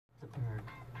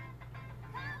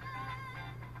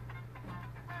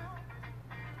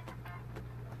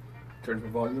Turn the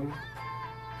volume.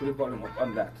 Put the volume up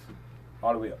on that.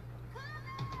 All the way up.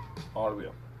 All the way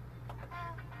up.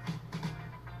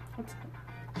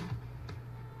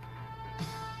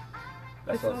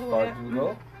 That's as far as you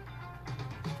go.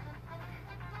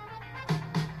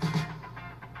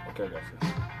 Okay, that's it.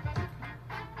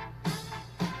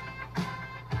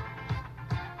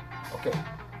 Okay.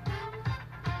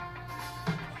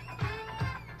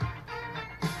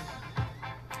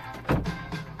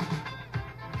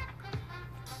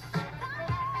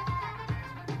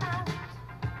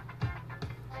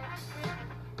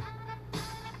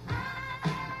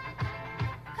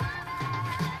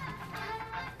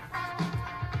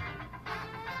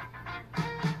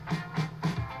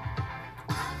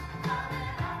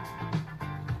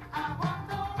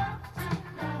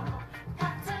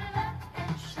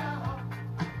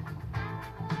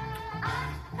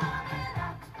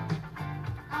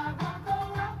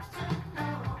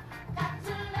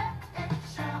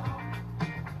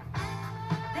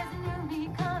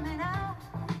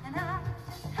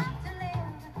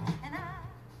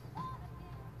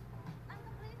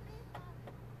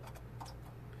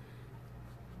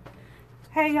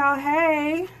 Hey y'all,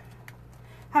 hey!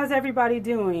 How's everybody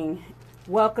doing?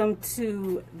 Welcome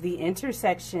to The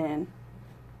Intersection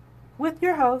with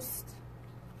your host,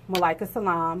 Malaika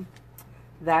Salam.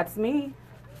 That's me,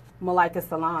 Malaika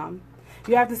Salam.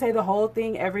 You have to say the whole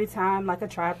thing every time, like a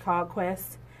Tribe Called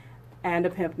Quest and a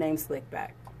pimp named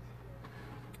Slickback.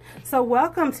 So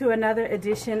welcome to another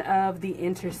edition of The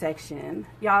Intersection.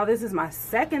 Y'all, this is my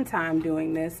second time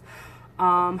doing this.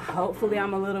 Hopefully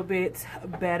I'm a little bit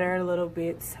better, a little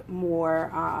bit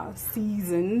more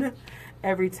seasoned.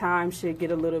 Every time should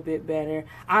get a little bit better.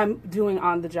 I'm doing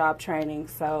on-the-job training,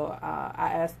 so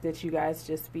I ask that you guys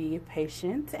just be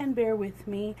patient and bear with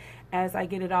me as I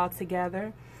get it all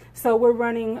together. So we're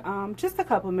running just a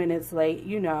couple minutes late.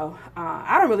 You know,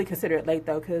 I don't really consider it late,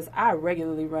 though, because I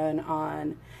regularly run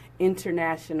on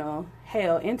intergalactic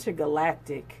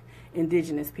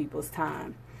indigenous people's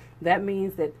time. That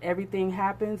means that everything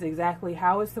happens exactly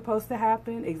how it's supposed to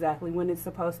happen, exactly when it's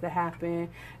supposed to happen,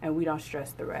 and we don't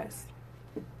stress the rest.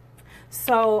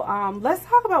 So let's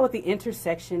talk about what The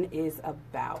Intersection is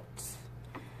about.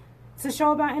 It's a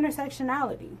show about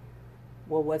intersectionality.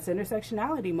 Well, what's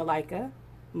intersectionality, Malaika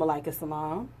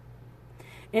Salam?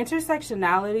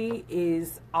 Intersectionality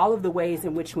is all of the ways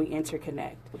in which we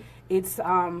interconnect. It's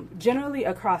generally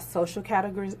across social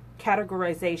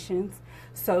categorizations.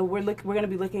 So we're going to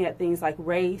be looking at things like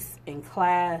race and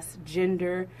class,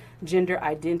 gender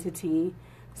identity,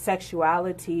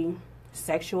 sexuality,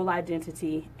 sexual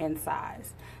identity, and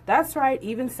size. That's right,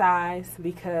 even size,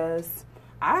 because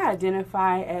I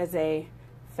identify as a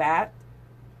fat,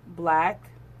 black,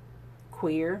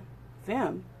 queer,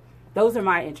 femme. Those are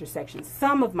my intersections,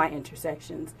 some of my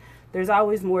intersections. There's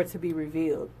always more to be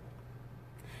revealed.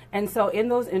 And so in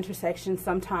those intersections,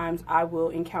 sometimes I will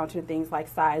encounter things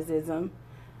like sizeism.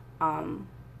 I'm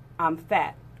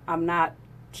fat. I'm not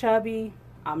chubby.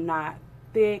 I'm not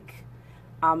thick.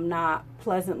 I'm not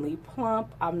pleasantly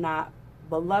plump. I'm not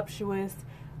voluptuous.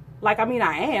 I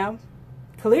am,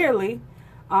 clearly,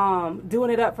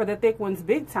 doing it up for the thick ones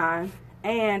big time.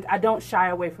 And I don't shy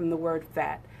away from the word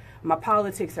fat. My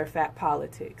politics are fat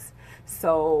politics.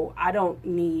 So I don't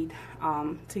need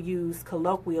to use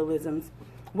colloquialisms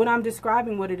when I'm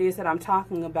describing what it is that I'm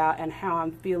talking about and how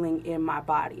I'm feeling in my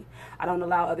body. I don't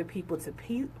allow other people to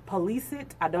police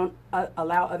it. I don't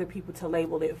allow other people to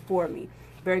label it for me.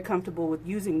 Very comfortable with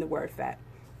using the word fat.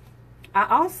 I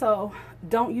also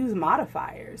don't use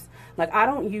modifiers. I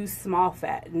don't use small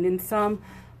fat. And in some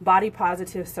body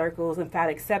positive circles and fat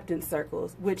acceptance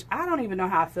circles, which I don't even know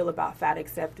how I feel about fat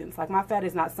acceptance. My fat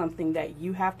is not something that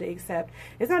you have to accept.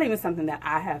 It's not even something that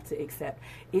I have to accept.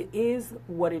 It is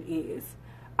what it is.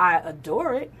 I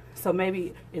adore it, so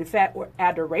maybe in fat or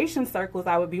adoration circles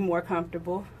I would be more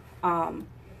comfortable.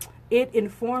 It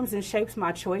informs and shapes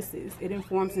my choices. It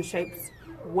informs and shapes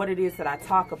what it is that I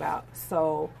talk about.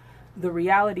 So the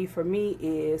reality for me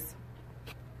is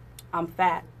I'm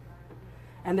fat,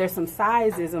 and there's some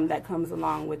sizeism that comes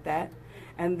along with that,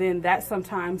 and then that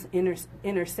sometimes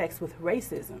intersects with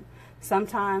racism.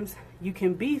 Sometimes you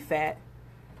can be fat,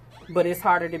 but it's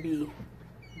harder to be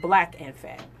black and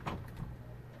fat.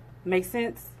 Make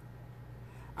sense?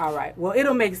 All right. Well,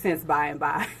 it'll make sense by and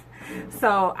by.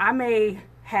 So I may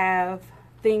have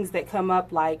things that come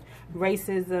up like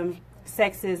racism,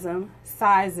 sexism,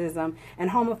 sizeism,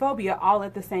 and homophobia all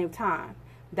at the same time.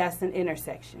 That's an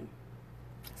intersection.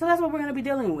 So that's what we're going to be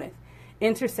dealing with.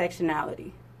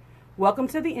 Intersectionality. Welcome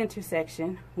to The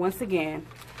Intersection. Once again,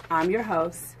 I'm your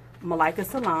host, Malaika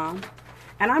Salam,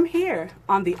 and I'm here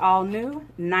on the all-new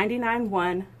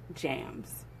 99.1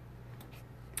 Jams.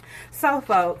 So,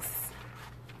 folks,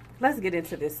 let's get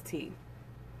into this tea.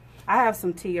 I have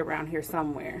some tea around here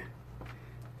somewhere.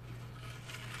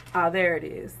 Oh, there it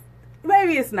is.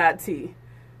 Maybe it's not tea.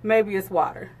 Maybe it's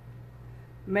water.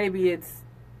 Maybe it's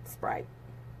Sprite.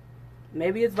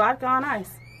 Maybe it's vodka on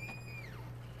ice.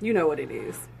 You know what it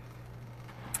is.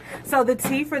 So the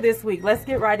tea for this week, let's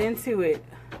get right into it.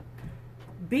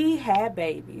 B had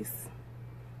babies.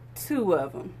 2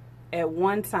 of them at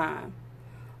one time.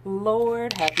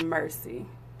 Lord have mercy.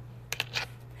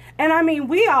 And I mean,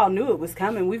 we all knew it was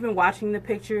coming. We've been watching the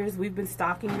pictures. We've been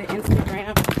stalking the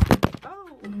Instagram.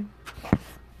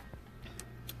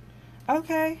 Oh.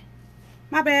 Okay.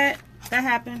 My bad. That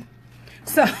happened.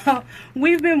 So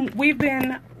we've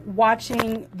been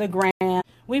watching the gram.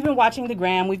 We've been watching the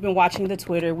gram. We've been watching the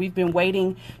Twitter. We've been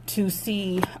waiting to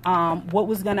see what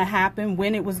was going to happen,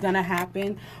 when it was going to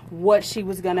happen, what she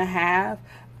was going to have.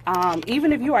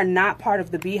 Even if you are not part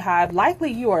of the Beehive,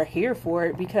 likely you are here for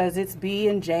it because it's B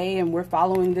and J and we're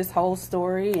following this whole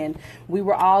story, and we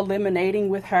were all lemonading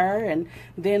with her, and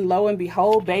then lo and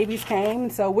behold, babies came.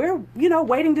 So we're,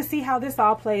 waiting to see how this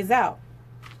all plays out.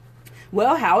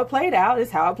 Well, how it played out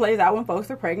is how it plays out when folks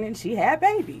are pregnant and she had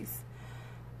babies.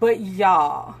 But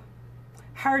y'all,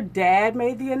 her dad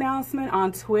made the announcement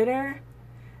on Twitter,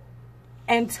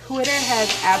 and Twitter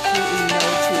has absolutely no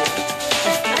Twitter,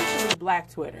 especially Black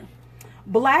Twitter.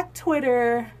 Black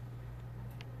Twitter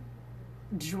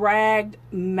dragged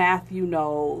Matthew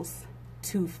Knowles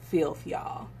to filth,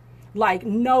 y'all. Like,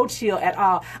 no chill at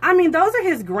all. I mean, those are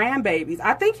his grandbabies.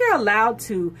 I think you're allowed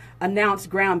to announce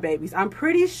grandbabies. I'm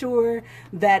pretty sure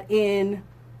that in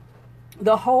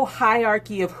the whole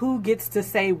hierarchy of who gets to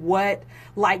say what,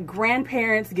 like,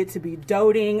 grandparents get to be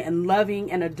doting and loving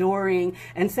and adoring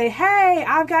and say, hey,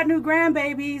 I've got new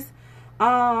grandbabies.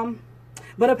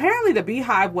 But apparently the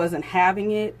Beehive wasn't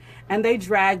having it, and they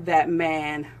dragged that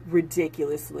man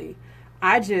ridiculously.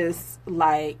 I'm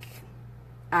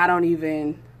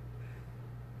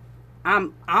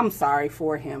sorry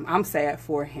for him. I'm sad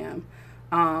for him.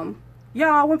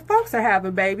 Y'all, when folks are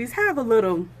having babies, have a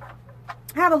little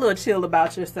chill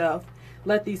about yourself.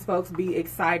 Let these folks be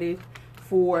excited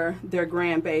for their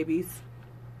grandbabies.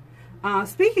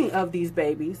 Speaking of these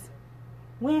babies,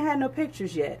 we ain't had no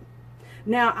pictures yet.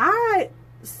 Now, I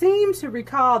seem to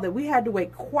recall that we had to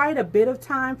wait quite a bit of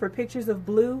time for pictures of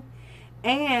Blue,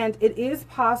 and it is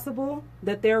possible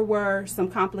that there were some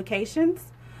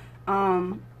complications.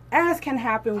 As can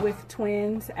happen with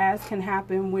twins, as can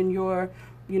happen when you're,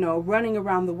 running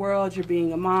around the world, you're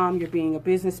being a mom, you're being a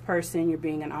business person, you're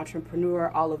being an entrepreneur,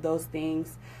 all of those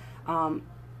things.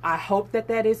 I hope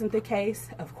that isn't the case.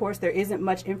 Of course, there isn't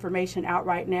much information out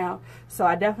right now, so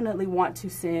I definitely want to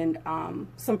send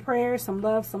some prayers, some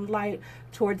love, some light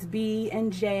towards B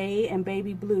and J and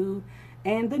baby Blue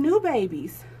and the new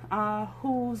babies,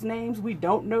 whose names we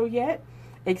don't know yet.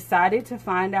 Excited to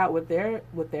find out what their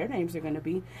names are going to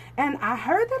be. And I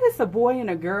heard that it's a boy and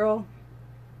a girl,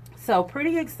 so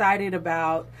pretty excited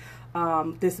about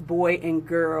this boy and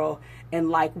girl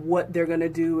and like what they're going to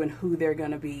do and who they're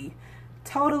going to be.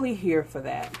 Totally here for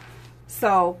that.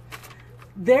 So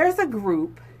there's a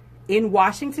group in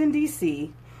Washington,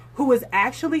 D.C. who is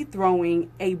actually throwing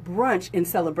a brunch in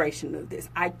celebration of this.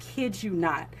 I kid you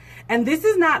not. And this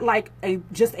is not like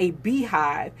just a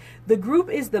Beehive. The group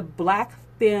is the Black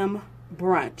Femme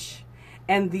Brunch,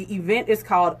 and the event is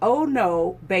called Oh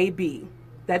No Baby.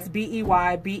 That's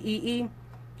BEYBEE.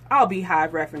 All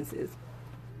Beehive references.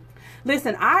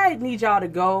 Listen, I need y'all to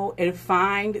go and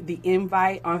find the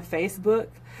invite on Facebook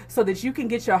so that you can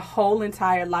get your whole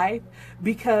entire life,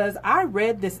 because I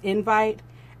read this invite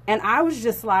and I was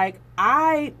just like,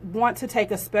 I want to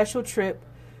take a special trip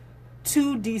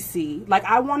to DC. Like,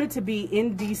 I wanted to be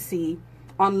in DC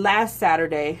on last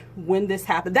Saturday when this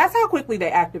happened. That's how quickly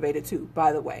they activated too,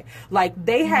 by the way. Like,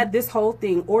 they had this whole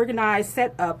thing organized,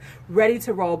 set up, ready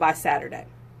to roll by Saturday.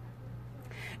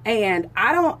 And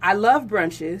I love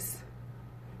brunches,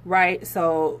 right?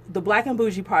 So the black and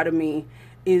bougie part of me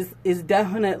is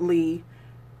definitely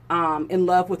in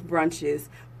love with brunches.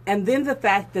 And then the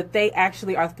fact that they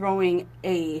actually are throwing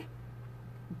a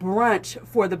brunch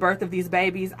for the birth of these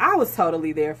babies, I was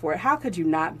totally there for it. How could you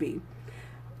not be?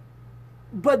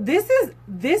 But this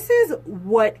is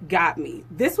what got me.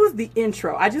 This was the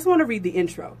intro. I just want to read the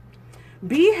intro.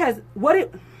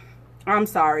 I'm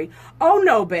sorry. Oh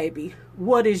no, baby.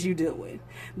 What is you doing?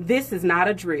 This is not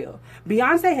a drill.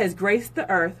 Beyonce has graced the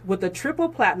earth with a triple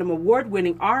platinum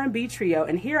award-winning R&B trio,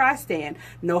 and here I stand,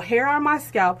 no hair on my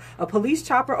scalp, a police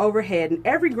chopper overhead, and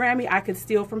every Grammy I could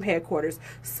steal from headquarters,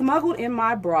 smuggled in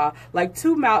my bra like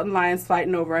two mountain lions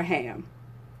fighting over a ham.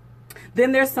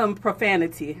 Then there's some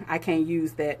profanity. I can't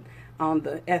use that on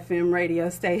the FM radio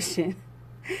station.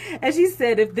 And she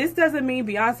said, if this doesn't mean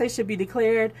Beyonce should be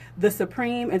declared the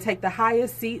supreme and take the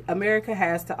highest seat America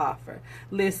has to offer.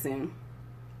 Listen,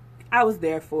 I was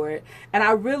there for it. And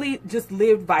I really just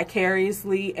lived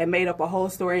vicariously and made up a whole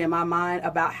story in my mind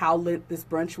about how lit this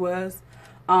brunch was.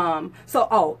 And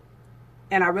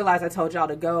I realized I told y'all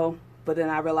to go, but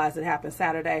then I realized it happened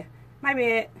Saturday. My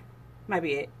bad.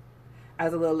 I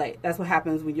was a little late. That's what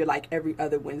happens when you're like every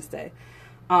other Wednesday.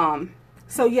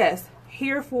 So yes,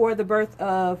 here for the birth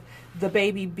of the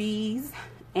baby bees,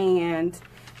 and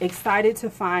excited to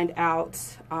find out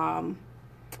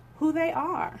who they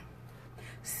are.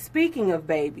 Speaking of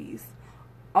babies,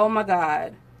 oh my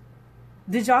God,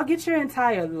 did y'all get your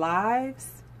entire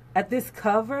lives at this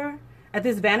cover, at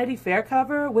this Vanity Fair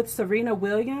cover with Serena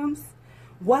Williams?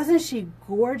 Wasn't she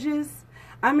gorgeous?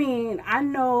 I mean, I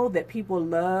know that people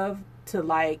love to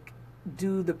like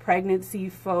do the pregnancy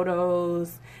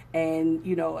photos, and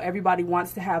you know, everybody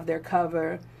wants to have their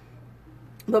cover,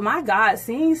 but my God,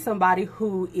 seeing somebody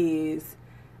who is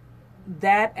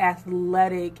that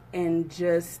athletic and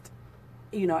just,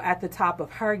 you know, at the top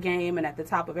of her game and at the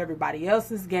top of everybody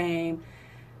else's game,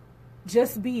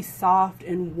 just be soft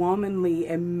and womanly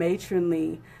and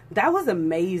matronly, that was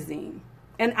amazing.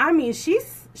 And I mean, she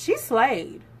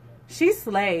slayed.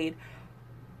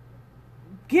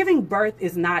 Giving birth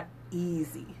is not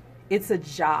easy. It's a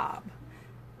job.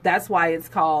 That's why it's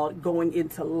called going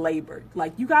into labor.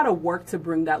 Like, you got to work to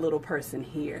bring that little person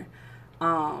here.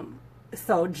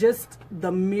 So just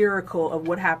the miracle of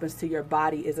what happens to your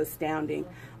body is astounding.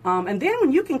 And then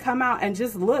when you can come out and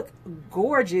just look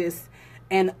gorgeous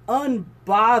and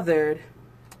unbothered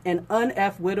and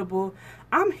un-F-wittable,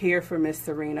 I'm here for Miss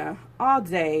Serena all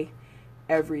day,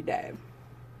 every day.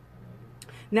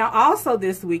 Now, also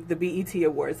this week, the BET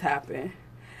Awards happened.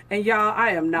 And y'all,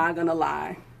 I am not going to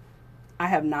lie. I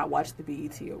have not watched the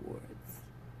BET Awards.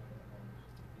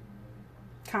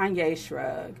 Kanye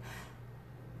Shrug.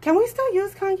 Can we still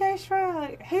use Kanye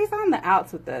Shrug? He's on the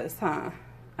outs with us, huh?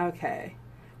 Okay.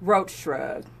 Roach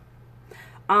Shrug.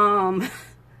 I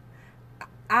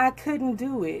couldn't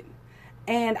do it.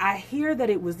 And I hear that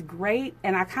it was great.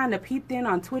 And I kind of peeped in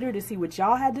on Twitter to see what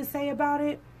y'all had to say about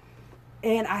it.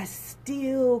 And I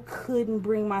still couldn't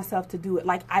bring myself to do it.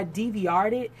 Like, I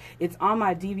DVR'd it. It's on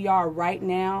my DVR right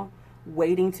now,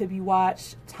 waiting to be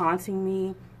watched, taunting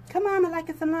me. Come on,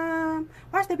 Malika Salam.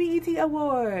 Watch the BET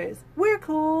Awards. We're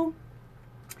cool.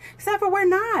 Except for we're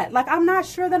not. Like, I'm not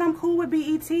sure that I'm cool with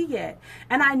BET yet.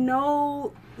 And I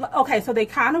know, okay, so they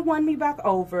kind of won me back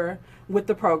over with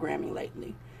the programming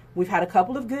lately. We've had a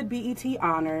couple of good BET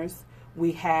honors.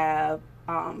 We have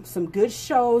some good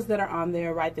shows that are on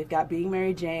there, right? They've got Being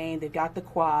Mary Jane. They've got The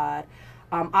Quad.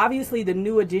 Obviously, the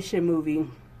New Edition movie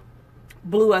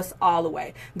blew us all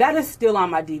away. That is still on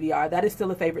my DVR. That is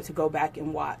still a favorite to go back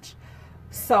and watch.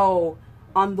 So,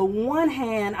 on the one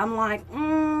hand, I'm like,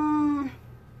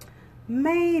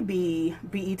 maybe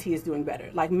BET is doing better.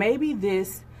 Like, maybe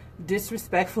this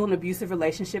disrespectful and abusive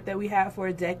relationship that we had for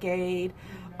a decade,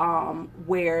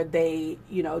 where they,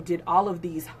 you know, did all of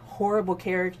these horrible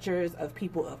caricatures of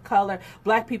people of color,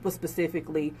 black people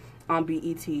specifically, on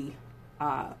BET,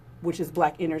 which is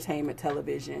Black Entertainment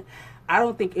Television. I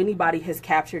don't think anybody has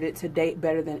captured it to date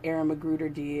better than Aaron Magruder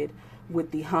did with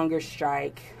the hunger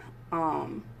strike.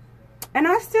 And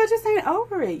I still just ain't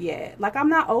over it yet. Like, I'm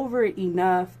not over it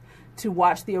enough to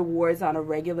watch the awards on a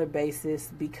regular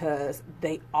basis, because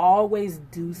they always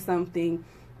do something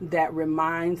that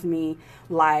reminds me,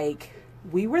 like,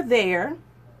 we were there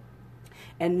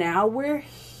and now we're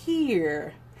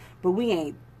here, but we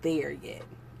ain't there yet.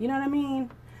 You know what I mean?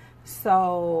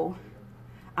 So,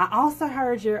 I also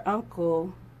heard your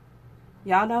uncle,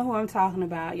 y'all know who I'm talking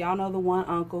about. Y'all know the one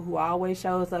uncle who always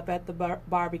shows up at the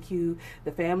barbecue,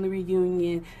 the family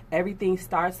reunion. Everything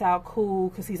starts out cool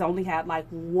because he's only had like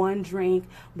one drink,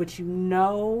 but you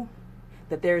know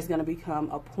that there's going to become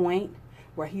a point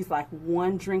where he's like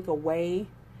one drink away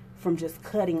from just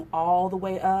cutting all the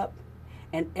way up.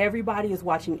 And everybody is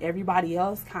watching everybody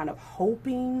else, kind of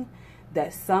hoping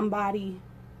that somebody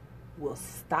will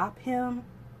stop him,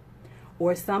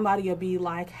 or somebody will be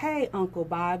like, hey, Uncle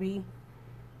Bobby,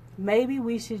 maybe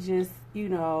we should just, you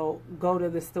know, go to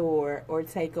the store or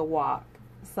take a walk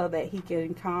so that he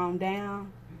can calm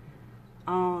down.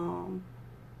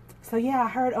 So So yeah, I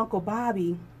heard Uncle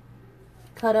Bobby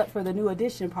cut up for the New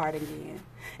Edition part again.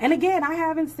 And again, I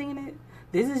haven't seen it.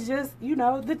 This is just, you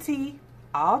know, the tea.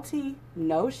 All tea,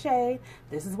 no shade.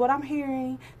 This is what I'm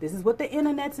hearing. This is what the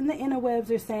internets and the interwebs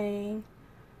are saying.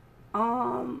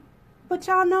 But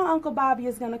y'all know Uncle Bobby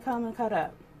is going to come and cut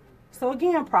up. So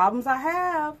again, problems I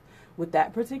have with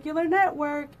that particular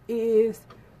network is,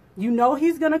 you know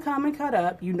he's going to come and cut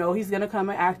up. You know he's going to come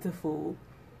and act a fool.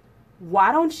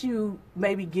 Why don't you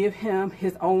maybe give him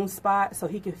his own spot so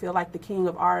he can feel like the king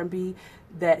of R&B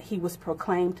that he was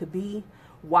proclaimed to be?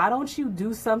 Why don't you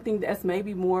do something that's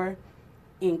maybe more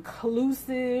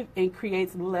inclusive and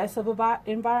creates less of a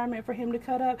environment for him to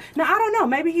cut up? Now, I don't know.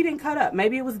 Maybe he didn't cut up.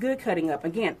 Maybe it was good cutting up.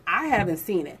 Again, I haven't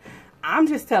seen it. I'm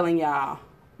just telling y'all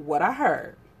what I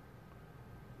heard.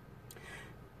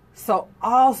 So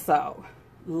also,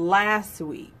 last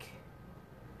week,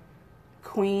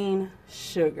 Queen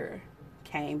Sugar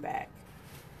came back.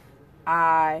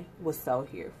 I was so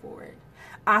here for it.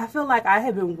 I feel like I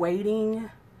have been waiting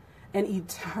an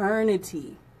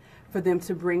eternity for them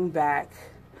to bring back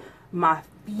my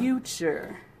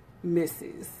future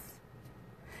missus.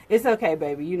 It's okay,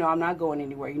 baby. You know, I'm not going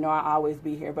anywhere. You know, I'll always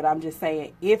be here. But I'm just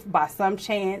saying, if by some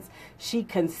chance she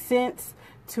consents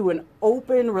to an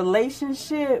open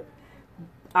relationship,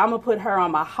 I'm going to put her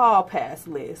on my hall pass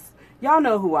list. Y'all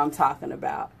know who I'm talking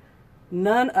about.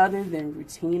 None other than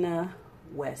Rutina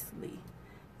Wesley.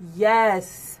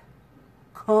 Yes.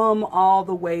 Come all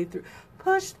the way through.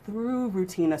 Push through,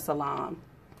 Rutina Salam.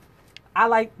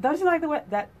 Don't you like the way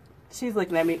that she's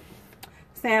looking at me?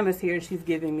 Sam is here and she's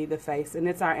giving me the face, and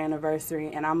it's our anniversary,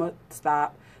 and I'm going to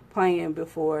stop playing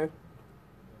before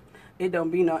it don't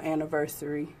be no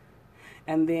anniversary.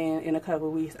 And then in a couple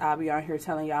of weeks, I'll be on here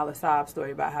telling y'all a sob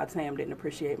story about how Sam didn't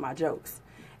appreciate my jokes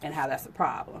and how that's a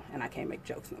problem, and I can't make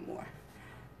jokes no more.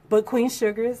 But Queen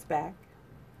Sugar is back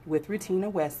with Rutina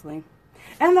Wesley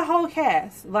and the whole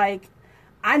cast. Like,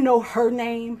 I know her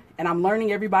name, and I'm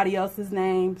learning everybody else's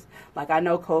names. Like, I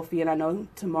know Kofi and I know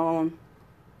Timon.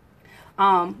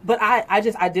 But I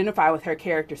just identify with her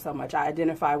character so much. I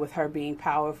identify with her being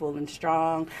powerful and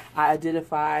strong. I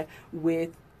identify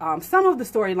with some of the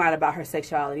storyline about her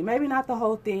sexuality. Maybe not the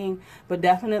whole thing, but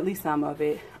definitely some of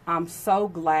it. I'm so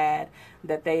glad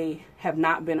that they have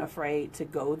not been afraid to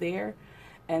go there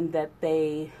and that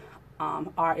they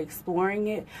are exploring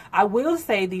it. I will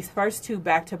say these first two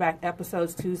back-to-back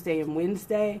episodes, Tuesday and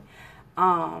Wednesday,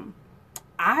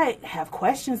 I have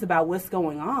questions about what's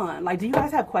going on. Like, do you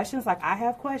guys have questions? Like, I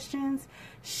have questions.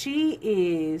 She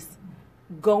is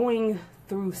going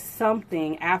through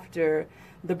something after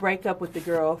the breakup with the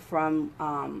girl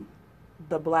from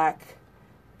the Black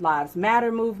Lives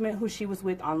Matter movement, who she was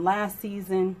with on last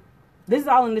season. This is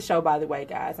all in the show, by the way,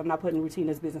 guys. I'm not putting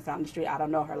Rutina's business out in the street. I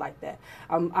don't know her like that.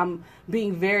 I'm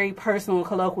being very personal and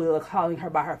colloquial, calling her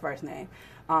by her first name.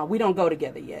 We don't go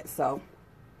together yet, so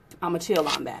I'm going to chill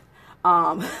on that.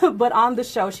 But on the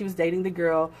show, she was dating the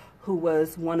girl who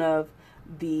was one of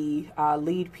the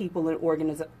lead people and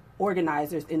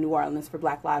organizers in New Orleans for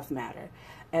Black Lives Matter.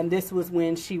 And this was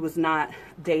when she was not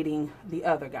dating the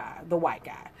other guy, the white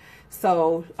guy.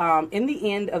 So in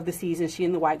the end of the season, she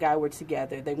and the white guy were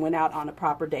together. They went out on a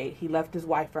proper date. He left his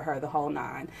wife for her, the whole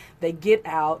nine. They get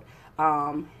out.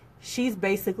 She's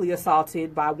basically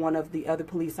assaulted by one of the other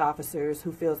police officers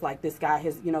who feels like this guy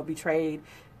has, betrayed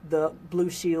the Blue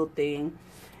Shield thing.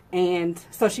 And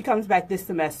so she comes back this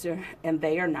semester, and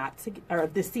they are not or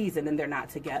this season, and they're not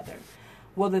together.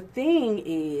 Well, the thing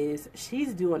is,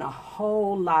 she's doing a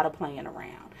whole lot of playing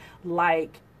around.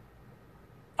 Like,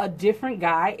 a different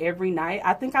guy every night.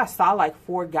 I think I saw like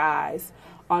 4 guys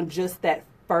on just that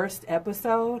first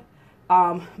episode,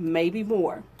 maybe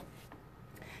more.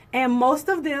 And most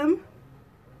of them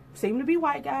seem to be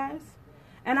white guys.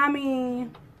 And I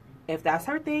mean, if that's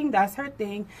her thing, that's her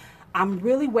thing. I'm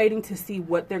really waiting to see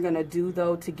what they're going to do,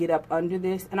 though, to get up under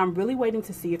this. And I'm really waiting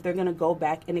to see if they're going to go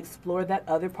back and explore that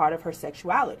other part of her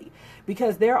sexuality.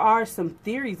 Because there are some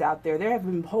theories out there. There have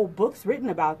been whole books written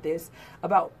about this,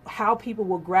 about how people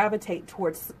will gravitate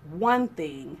towards one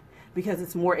thing because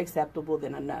it's more acceptable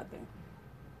than another.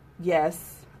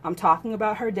 Yes, I'm talking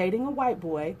about her dating a white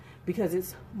boy because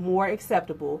it's more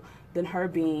acceptable than her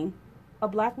being a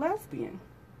black lesbian.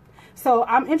 So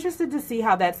I'm interested to see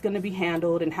how that's going to be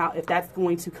handled and how if that's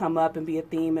going to come up and be a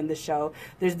theme in the show.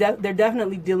 They're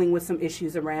definitely dealing with some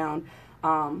issues around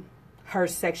her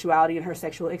sexuality and her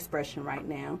sexual expression right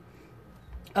now.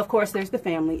 Of course, there's the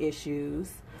family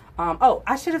issues.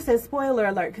 I should have said spoiler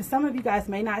alert because some of you guys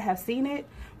may not have seen it,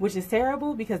 which is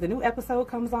terrible because the new episode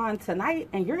comes on tonight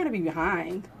and you're going to be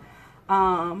behind.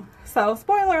 So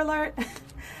spoiler alert.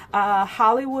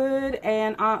 Hollywood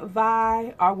and Aunt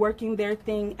Vi are working their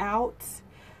thing out.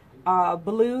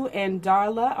 Blue and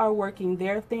Darla are working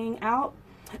their thing out.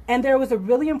 And there was a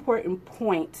really important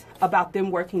point about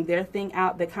them working their thing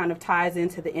out that kind of ties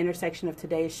into the intersection of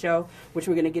today's show, which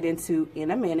we're going to get into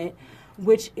in a minute,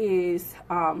 which is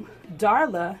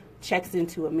Darla checks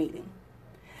into a meeting.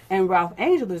 And Ralph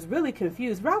Angel is really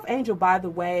confused. Ralph Angel, by the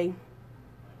way,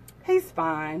 he's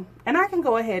fine. And I can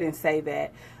go ahead and say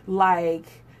that. Like,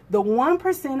 the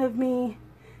 1% of me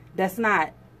that's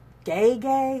not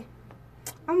gay,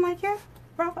 I'm like, yeah,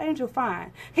 Ralph Angel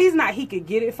fine. He's not, he could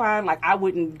get it fine. Like, I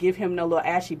wouldn't give him no little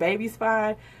ashy babies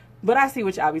fine. But I see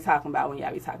what y'all be talking about when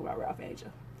y'all be talking about Ralph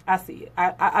Angel. I see it.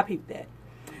 I peep that.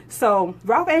 So,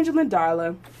 Ralph Angel and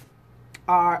Darla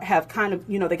have kind of,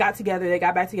 they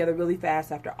got back together really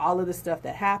fast after all of the stuff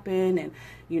that happened. And,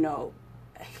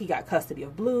 he got custody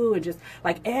of Blue and just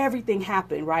like everything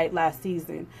happened right last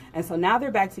season. And so now they're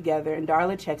back together and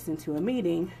Darla checks into a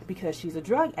meeting because she's a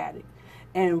drug addict.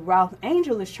 And Ralph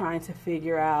Angel is trying to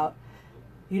figure out,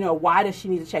 why does she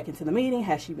need to check into the meeting?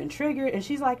 Has she been triggered? And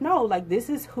she's like, no, like, this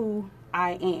is who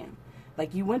I am.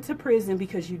 Like, you went to prison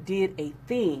because you did a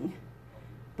thing,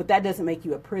 but that doesn't make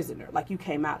you a prisoner. Like, you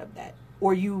came out of that.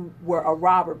 Or you were a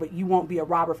robber, but you won't be a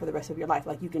robber for the rest of your life.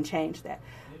 Like, you can change that.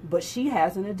 But she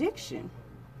has an addiction.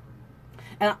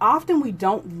 And often we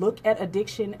don't look at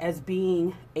addiction as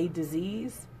being a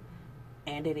disease,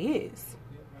 and it is.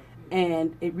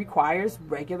 And it requires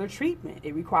regular treatment.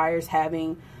 It requires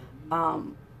having,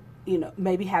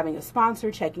 maybe having a sponsor,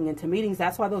 checking into meetings.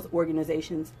 That's why those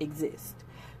organizations exist.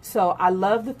 So I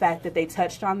love the fact that they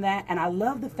touched on that, and I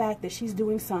love the fact that she's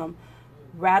doing some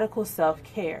radical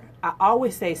self-care. I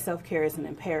always say self-care is an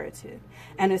imperative.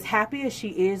 And as happy as she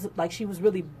is, like, she was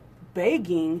really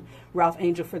begging Ralph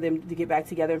Angel for them to get back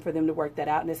together and for them to work that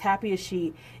out. And as happy as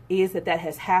she is that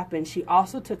has happened, she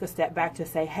also took a step back to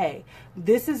say, hey,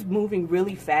 this is moving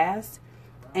really fast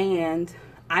and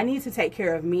I need to take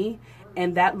care of me.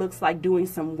 And that looks like doing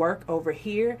some work over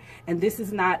here. And this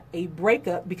is not a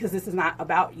breakup because this is not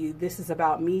about you. This is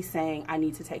about me saying I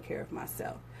need to take care of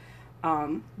myself,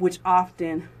 which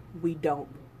often we don't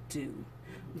do.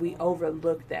 We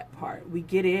overlook that part. We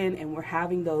get in and we're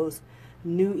having those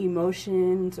new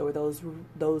emotions or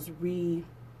those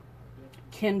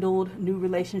rekindled new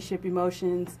relationship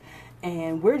emotions,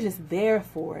 and we're just there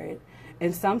for it.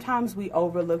 And sometimes we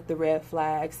overlook the red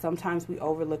flags. Sometimes we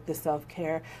overlook the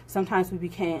self-care. Sometimes we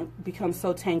become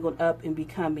so tangled up in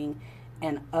becoming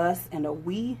an us and a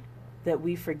we that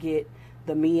we forget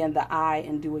the me and the I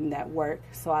in doing that work.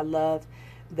 So I love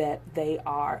that they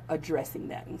are addressing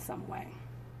that in some way.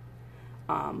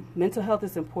 Mental health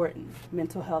is important.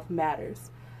 Mental health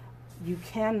matters. You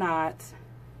cannot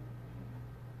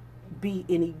be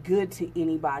any good to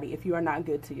anybody if you are not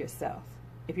good to yourself.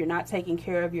 If you're not taking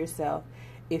care of yourself,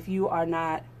 if you are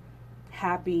not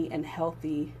happy and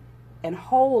healthy and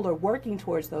whole or working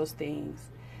towards those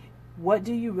things, what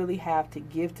do you really have to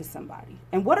give to somebody?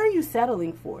 And what are you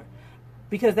settling for?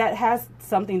 Because that has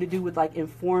something to do with like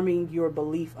informing your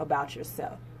belief about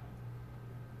yourself.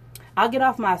 I'll get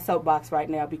off my soapbox right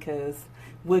now because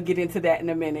we'll get into that in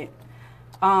a minute.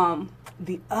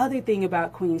 The other thing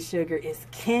about Queen Sugar is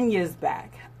Kenya's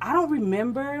back. I don't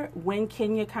remember when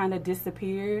Kenya kind of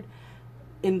disappeared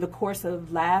in the course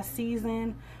of last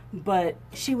season, but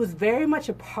she was very much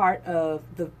a part of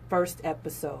the first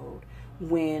episode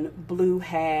when Blue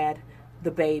had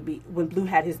the baby, when Blue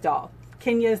had his doll.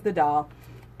 Kenya is the doll.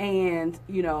 And,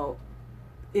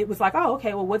 it was like, oh,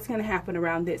 okay, well, what's going to happen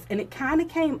around this? And it kind of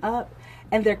came up,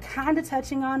 and they're kind of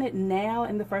touching on it now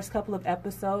in the first couple of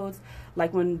episodes,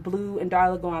 like when Blue and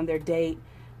Darla go on their date.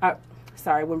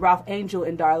 When Ralph Angel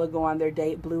and Darla go on their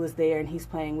date, Blue is there, and he's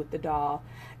playing with the doll.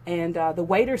 And the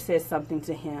waiter says something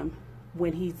to him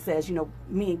when he says,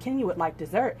 me and Kenya would like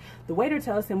dessert. The waiter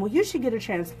tells him, well, you should get a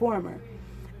transformer.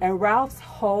 And Ralph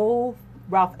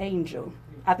Angel,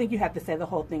 I think you have to say the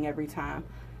whole thing every time,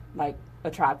 like A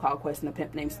Tribe Called Quest and A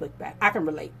Pimp Named Slickback. I can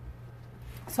relate.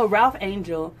 So Ralph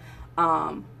Angel,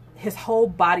 his whole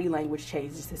body language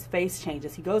changes. His face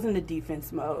changes. He goes into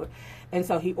defense mode. And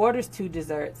so he orders 2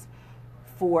 desserts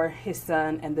for his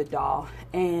son and the doll.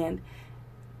 And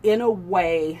in a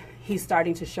way, he's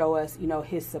starting to show us,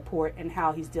 his support and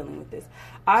how he's dealing with this.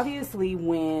 Obviously,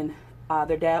 when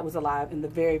their dad was alive in the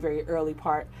very, very early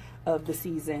part of the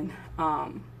season,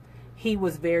 he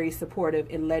was very supportive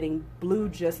in letting Blue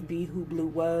just be who Blue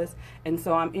was. And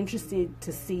so I'm interested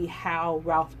to see how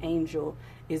Ralph Angel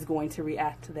is going to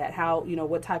react to that. How,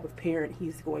 what type of parent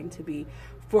he's going to be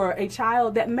for a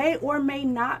child that may or may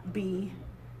not be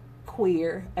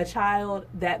queer, a child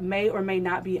that may or may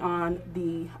not be on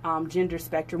the gender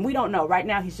spectrum. We don't know. Right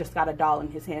now he's just got a doll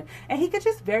in his hand, and he could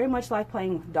just very much like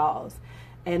playing with dolls.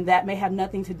 And that may have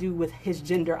nothing to do with his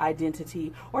gender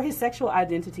identity or his sexual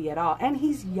identity at all. And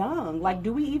he's young. Like,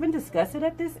 do we even discuss it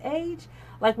at this age?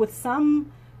 Like, with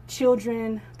some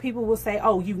children, people will say,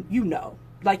 oh, you know.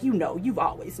 Like, you know, you've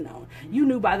always known. You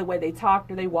knew by the way they talked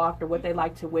or they walked or what they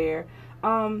liked to wear.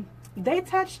 They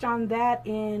touched on that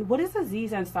in, what is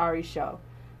Aziz Ansari's show?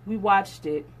 We watched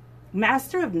it,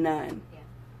 Master of None. Yeah.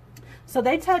 So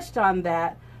they touched on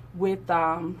that with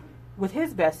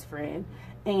his best friend,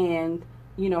 and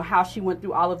you know, how she went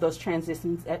through all of those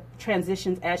transitions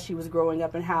as she was growing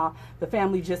up, and how the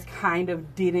family just kind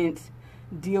of didn't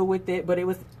deal with it. But it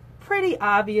was pretty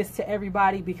obvious to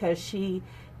everybody because she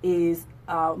is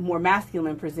more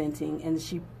masculine presenting, and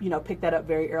she, you know, picked that up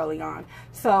very early on.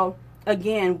 So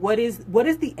again, what is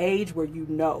the age where you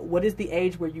know? What is the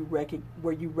age where you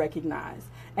recognize?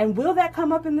 And will that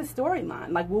come up in the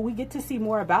storyline? Like, will we get to see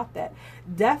more about that?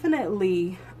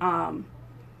 Definitely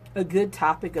a good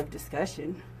topic of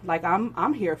discussion. Like,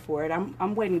 I'm here for it.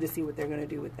 I'm waiting to see what they're going to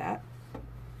do with that.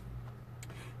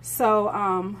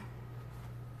 So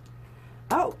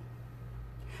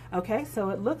okay, so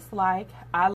it looks like